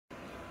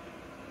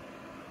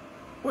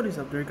What is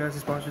up there, guys?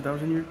 It's Bachi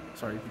here.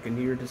 Sorry if you can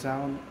hear the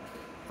sound,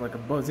 like a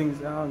buzzing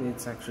sound.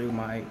 It's actually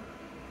my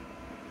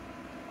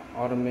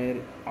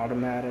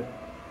automatic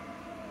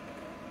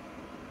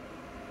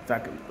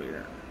vacuum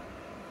cleaner.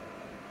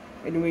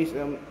 Anyways,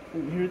 I'm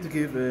here to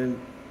give a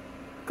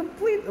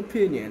complete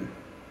opinion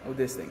of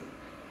this thing,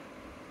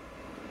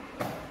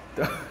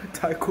 the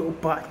Taiko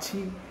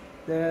Bachi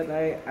that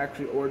I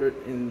actually ordered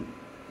in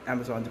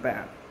Amazon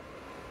Japan.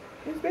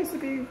 It's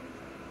basically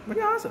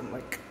pretty awesome.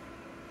 Like,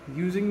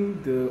 using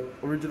the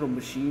original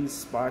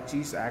machine's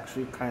Bachi is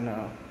actually kind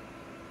of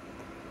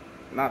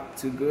not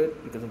too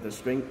good because of the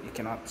strength. You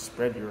cannot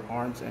spread your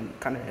arms and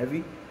kind of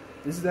heavy.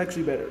 This is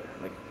actually better.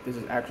 Like, this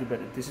is actually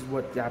better. This is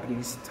what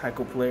Japanese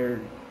taiko player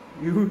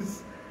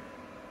use.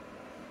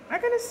 I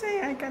gotta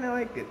say, I kind of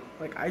like it.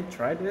 Like, I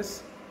tried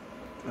this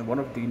at one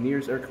of the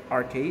nearest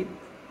arcade.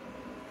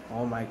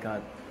 Oh my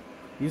god,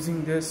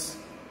 using this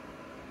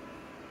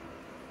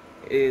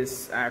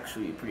is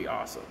actually pretty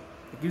awesome.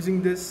 Like,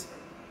 using this,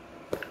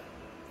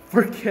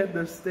 forget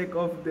the stick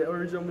of the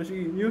original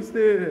machine. Use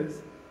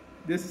this.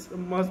 This is a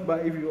must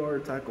buy if you are a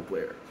taiko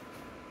player.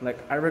 Like,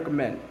 I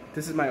recommend.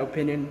 This is my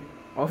opinion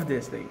of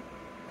this thing.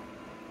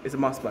 It's a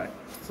must buy.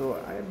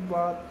 So I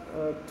bought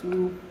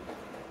the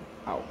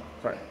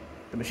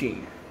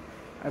machine.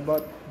 I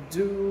bought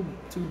two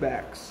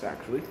bags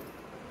actually.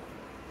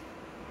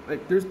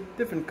 Like, there's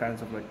different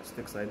kinds of like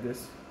sticks like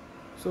this.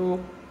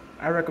 So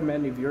I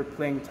recommend, if you're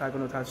playing Taiko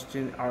no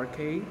Tatsujin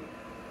arcade,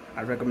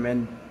 I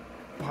recommend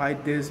buy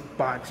this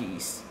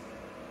Bachis.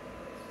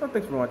 So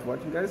thanks for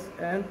watching, guys,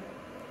 and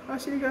I'll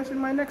see you guys in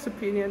my next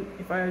opinion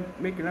if I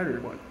make another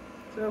one.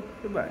 So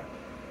goodbye.